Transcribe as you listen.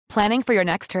Planning for your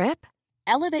next trip?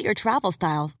 Elevate your travel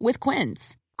style with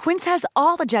Quince. Quince has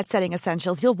all the jet-setting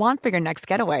essentials you'll want for your next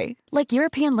getaway, like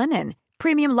European linen,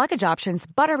 premium luggage options,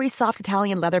 buttery soft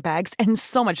Italian leather bags, and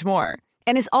so much more.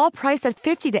 And is all priced at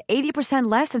 50 to 80%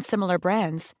 less than similar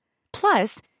brands.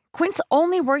 Plus, Quince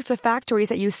only works with factories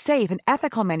that use safe and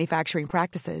ethical manufacturing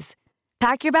practices.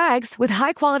 Pack your bags with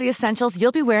high-quality essentials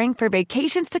you'll be wearing for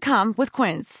vacations to come with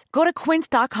Quince. Go to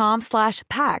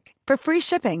quince.com/pack for free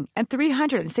shipping and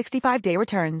 365-day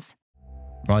returns.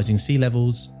 Rising sea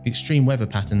levels, extreme weather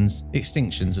patterns,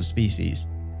 extinctions of species.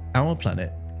 Our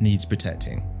planet needs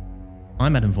protecting.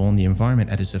 I'm Adam Vaughan, the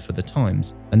Environment Editor for The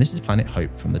Times, and this is Planet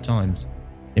Hope from The Times,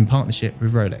 in partnership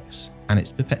with Rolex and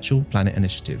its Perpetual Planet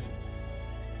Initiative.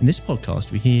 In this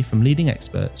podcast, we hear from leading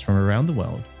experts from around the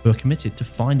world who are committed to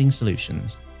finding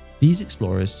solutions. These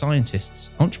explorers,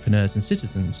 scientists, entrepreneurs and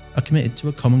citizens are committed to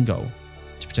a common goal: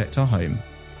 to protect our home,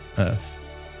 Earth.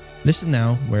 Listen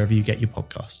now wherever you get your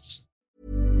podcasts.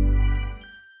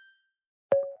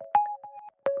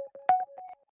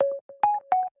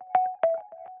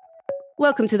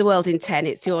 Welcome to The World in 10.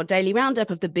 It's your daily roundup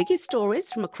of the biggest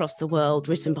stories from across the world,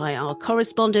 written by our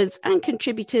correspondents and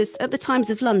contributors at the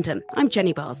Times of London. I'm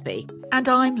Jenny Barsby. And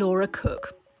I'm Laura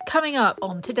Cook. Coming up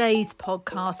on today's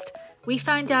podcast, we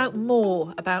find out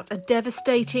more about a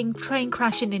devastating train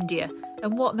crash in India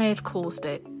and what may have caused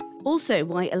it. Also,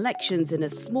 why elections in a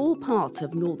small part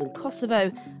of northern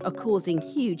Kosovo are causing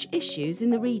huge issues in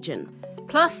the region.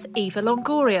 Plus, Eva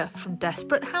Longoria, from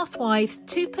desperate housewives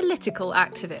to political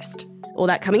activist. All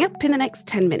that coming up in the next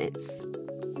 10 minutes.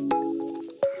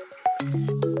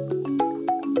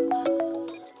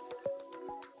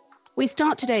 We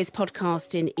start today's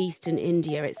podcast in eastern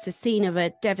India. It's the scene of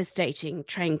a devastating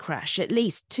train crash. At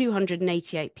least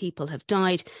 288 people have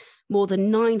died. More than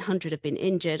 900 have been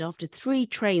injured after 3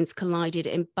 trains collided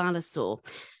in Balasore.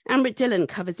 Amrit Dhillon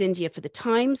covers India for The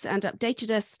Times and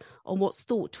updated us on what's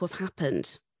thought to have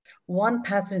happened. One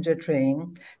passenger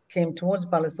train came towards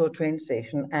Balasore train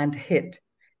station and hit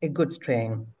a goods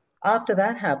train. After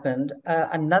that happened,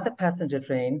 another passenger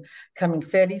train coming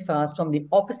fairly fast from the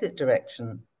opposite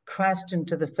direction crashed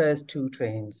into the first 2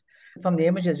 trains. From the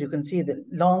images, you can see that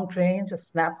long trains are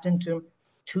snapped into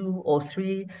 2 or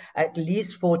 3, at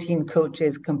least 14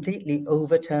 coaches completely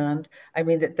overturned. I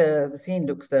mean, that the scene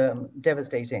looks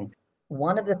devastating.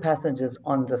 One of the passengers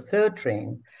on the 3rd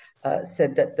train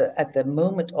said that at the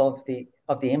moment of the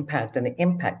impact, and the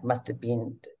impact must have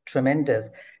been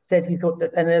tremendous, said he thought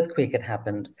that an earthquake had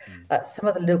happened. Some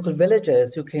of the local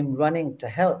villagers who came running to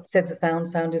help said the sound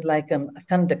sounded like a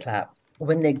thunderclap.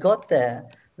 When they got there,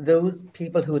 those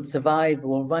people who had survived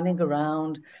were running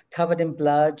around, covered in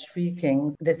blood,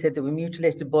 shrieking. They said there were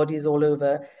mutilated bodies all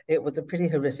over. It was a pretty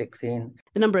horrific scene.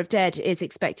 The number of dead is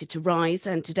expected to rise,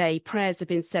 and today prayers have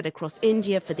been said across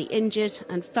India for the injured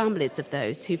and families of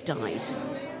those who've died.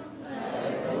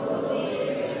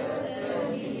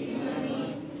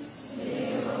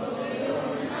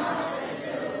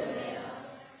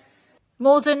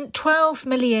 More than 12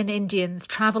 million Indians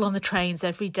travel on the trains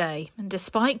every day, and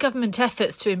despite government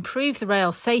efforts to improve the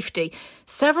rail safety,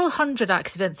 several hundred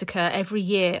accidents occur every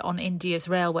year on India's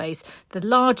railways, the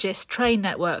largest train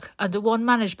network under one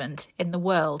management in the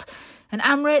world. And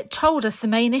Amrit told us the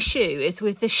main issue is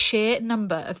with the sheer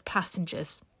number of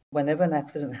passengers. Whenever an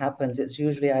accident happens, it's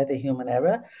usually either human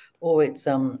error or it's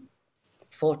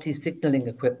faulty signalling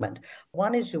equipment.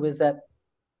 One issue is that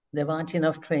there aren't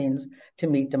enough trains to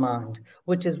meet demand,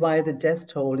 which is why the death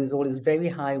toll is always very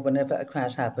high whenever a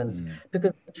crash happens,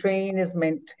 because the train is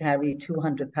meant to carry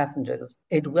 200 passengers.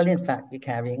 It will, in fact, be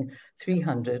carrying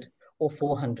 300 or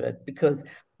 400, because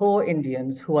poor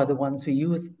Indians, who are the ones who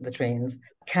use the trains,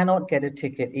 cannot get a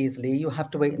ticket easily. You have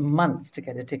to wait months to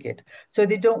get a ticket. So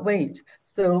they don't wait.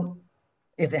 So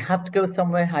if they have to go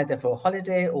somewhere, either for a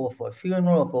holiday or for a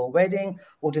funeral or for a wedding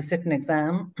or to sit an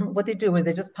exam, what they do is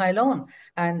they just pile on.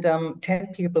 And 10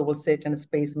 people will sit in a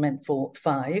space meant for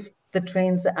 5. The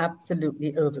trains are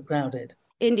absolutely overcrowded.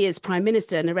 India's Prime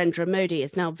Minister Narendra Modi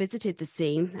has now visited the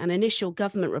scene. An initial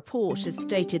government report has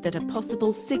stated that a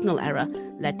possible signal error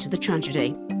led to the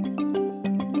tragedy.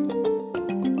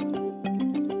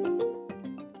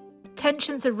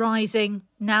 Tensions are rising.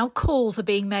 Now calls are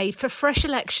being made for fresh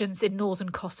elections in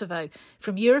northern Kosovo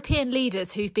from European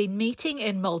leaders who've been meeting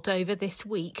in Moldova this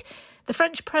week. The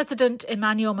French President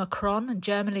Emmanuel Macron and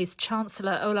Germany's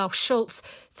Chancellor Olaf Scholz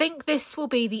think this will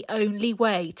be the only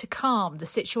way to calm the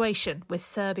situation with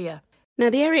Serbia. Now,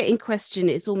 the area in question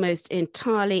is almost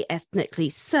entirely ethnically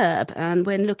Serb, and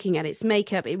when looking at its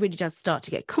makeup, it really does start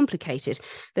to get complicated.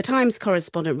 The Times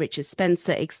correspondent Richard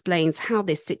Spencer explains how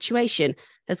this situation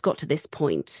has got to this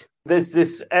point. There's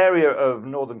this area of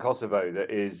northern Kosovo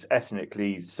that is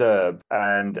ethnically Serb,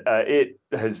 and it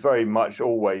has very much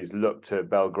always looked to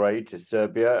Belgrade, to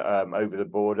Serbia, over the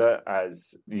border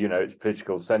as, its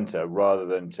political centre, rather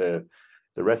than to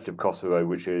the rest of Kosovo,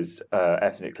 which is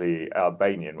ethnically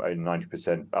Albanian,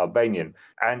 90% Albanian.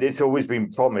 And it's always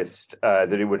been promised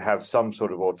that it would have some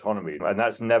sort of autonomy, and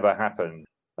that's never happened.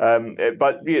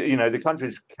 But, the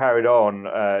country's carried on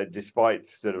despite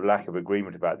sort of lack of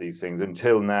agreement about these things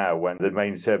until now, when the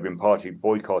main Serbian party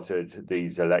boycotted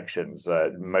these elections.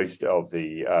 Most of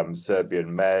the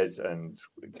Serbian mayors and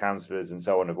councillors and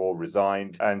so on have all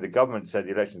resigned, and the government said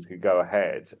the elections could go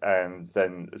ahead. And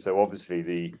then, so obviously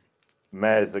the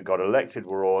mayors that got elected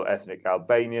were all ethnic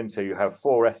Albanian. So you have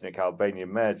 4 ethnic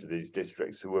Albanian mayors of these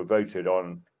districts who were voted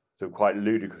on to quite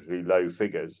ludicrously low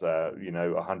figures,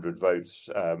 100 votes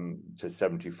to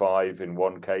 75 in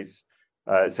one case.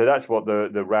 So that's what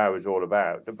the row is all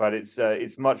about. But it's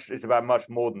about much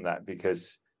more than that,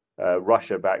 because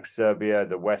Russia backs Serbia,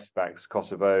 the West backs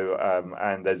Kosovo,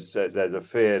 and there's a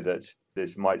fear that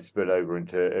this might spill over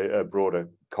into a broader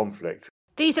conflict.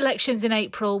 These elections in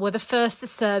April were the first the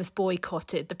Serbs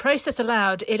boycotted. The process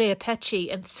allowed Ilir Peci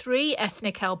and 3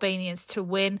 ethnic Albanians to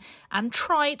win and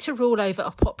try to rule over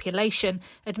a population,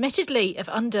 admittedly of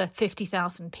under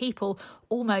 50,000 people,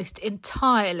 almost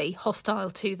entirely hostile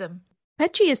to them.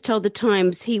 Peci has told The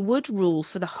Times he would rule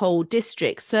for the whole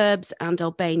district, Serbs and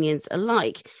Albanians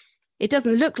alike. It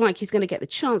doesn't look like he's going to get the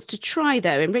chance to try,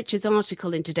 though. In Richard's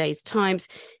article in today's Times,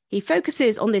 he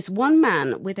focuses on this one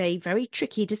man with a very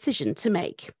tricky decision to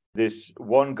make. This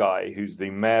one guy who's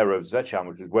the mayor of Zečan,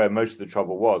 which is where most of the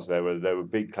trouble was. There were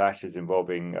big clashes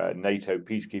involving NATO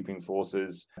peacekeeping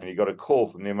forces, and he got a call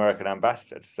from the American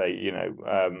ambassador to say,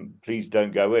 please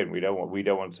don't go in. We don't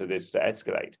want this to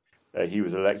escalate. He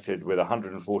was elected with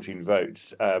 114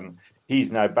 votes.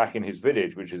 He's now back in his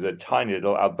village, which is a tiny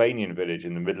little Albanian village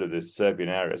in the middle of this Serbian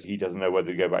area. So he doesn't know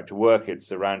whether to go back to work. It's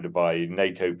surrounded by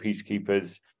NATO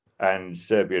peacekeepers and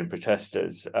Serbian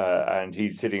protesters, and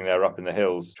he's sitting there up in the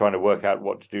hills trying to work out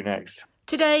what to do next.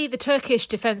 Today, the Turkish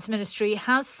Defence Ministry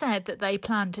has said that they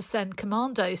plan to send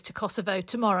commandos to Kosovo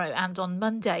tomorrow and on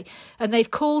Monday, and they've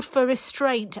called for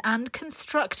restraint and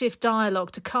constructive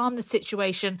dialogue to calm the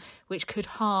situation, which could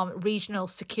harm regional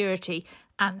security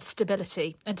and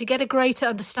stability. And to get a greater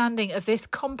understanding of this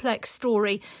complex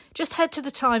story, just head to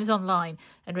The Times online,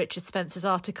 and Richard Spencer's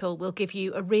article will give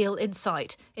you a real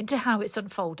insight into how it's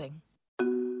unfolding.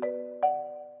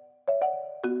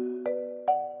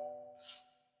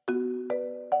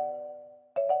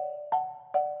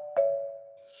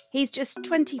 He's just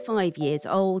 25 years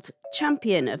old,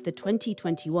 champion of the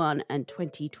 2021 and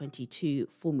 2022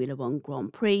 Formula One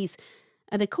Grand Prix.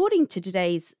 And according to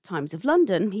today's Times of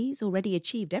London, he's already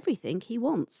achieved everything he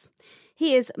wants.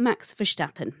 He is Max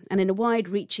Verstappen, and in a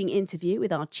wide-reaching interview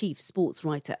with our chief sports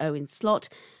writer Owen Slot,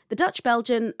 the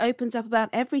Dutch-Belgian opens up about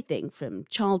everything from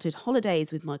childhood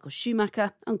holidays with Michael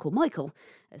Schumacher, Uncle Michael,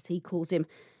 as he calls him,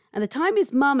 and the time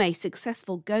his mum, a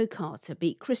successful go-karter,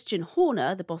 beat Christian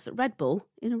Horner, the boss at Red Bull,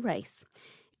 in a race.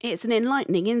 It's an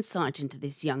enlightening insight into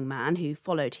this young man who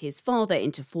followed his father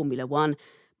into Formula One,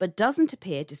 but doesn't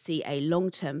appear to see a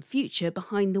long-term future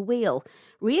behind the wheel,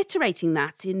 reiterating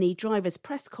that in the driver's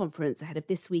press conference ahead of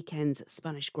this weekend's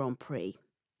Spanish Grand Prix.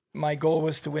 My goal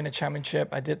was to win a championship.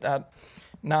 I did that.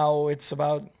 Now it's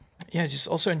about, just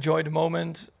also enjoy the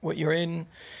moment, what you're in.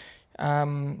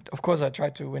 Of course, I try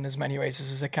to win as many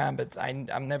races as I can, but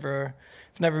I've never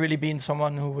really been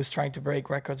someone who was trying to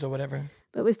break records or whatever.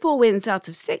 But with 4 wins out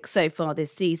of 6 so far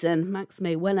this season, Max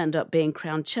may well end up being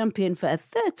crowned champion for a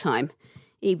 3rd time,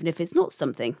 even if it's not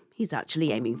something he's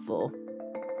actually aiming for.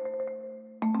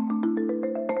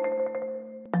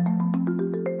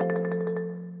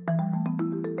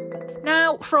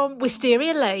 Now, from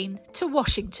Wisteria Lane to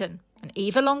Washington. And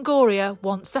Eva Longoria,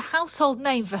 once a household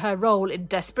name for her role in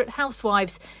Desperate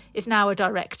Housewives, is now a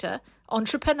director,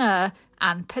 entrepreneur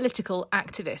and political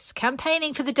activist,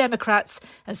 campaigning for the Democrats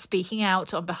and speaking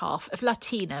out on behalf of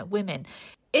Latina women.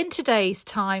 In today's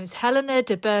Times, Helena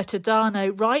de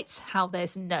Bertodano writes how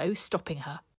there's no stopping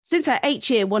her. Since her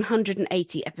 8-year,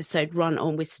 180-episode run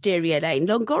on Wisteria Lane,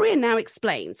 Longoria now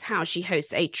explains how she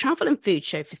hosts a travel and food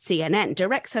show for CNN,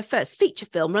 directs her first feature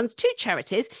film, runs 2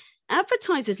 charities,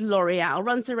 advertises L'Oreal,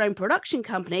 runs her own production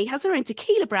company, has her own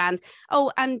tequila brand.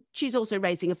 Oh, and she's also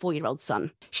raising a 4-year-old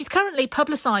son. She's currently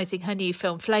publicising her new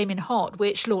film Flamin' Hot,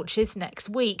 which launches next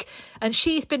week. And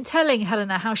she's been telling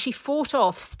Helena how she fought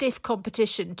off stiff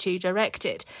competition to direct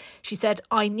it. She said,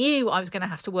 "I knew I was going to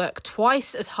have to work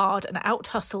twice as hard and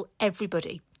out-hustle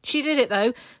everybody." She did it,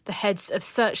 though. The heads of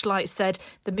Searchlight said,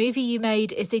 "The movie you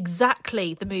made is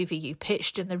exactly the movie you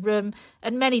pitched in the room,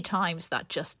 and many times that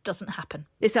just doesn't happen."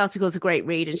 This article's a great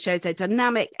read and shows a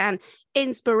dynamic and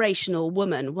inspirational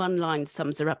woman. One line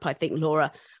sums her up, I think,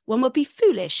 Laura. One would be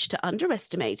foolish to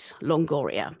underestimate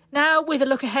Longoria. Now, with a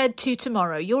look ahead to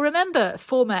tomorrow, you'll remember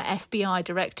former FBI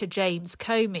Director James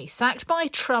Comey, sacked by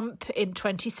Trump in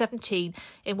 2017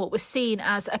 in what was seen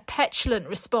as a petulant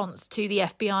response to the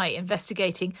FBI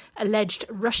investigating alleged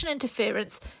Russian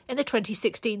interference in the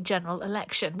 2016 general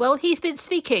election. Well, he's been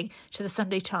speaking to the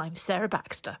Sunday Times' Sarah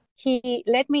Baxter. He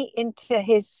led me into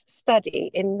his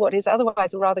study in what is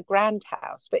otherwise a rather grand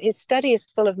house, but his study is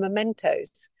full of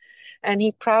mementos. And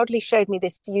he proudly showed me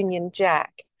this Union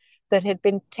Jack that had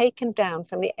been taken down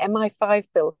from the MI5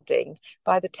 building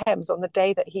by the Thames on the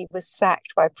day that he was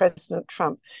sacked by President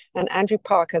Trump. And Andrew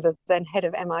Parker, the then head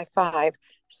of MI5,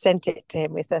 sent it to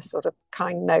him with a sort of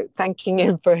kind note thanking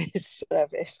him for his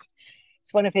service.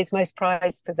 It's one of his most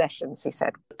prized possessions, he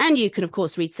said. And you can, of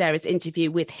course, read Sarah's interview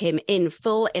with him in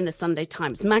full in the Sunday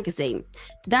Times magazine.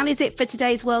 That is it for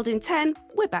today's World in 10.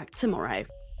 We're back tomorrow.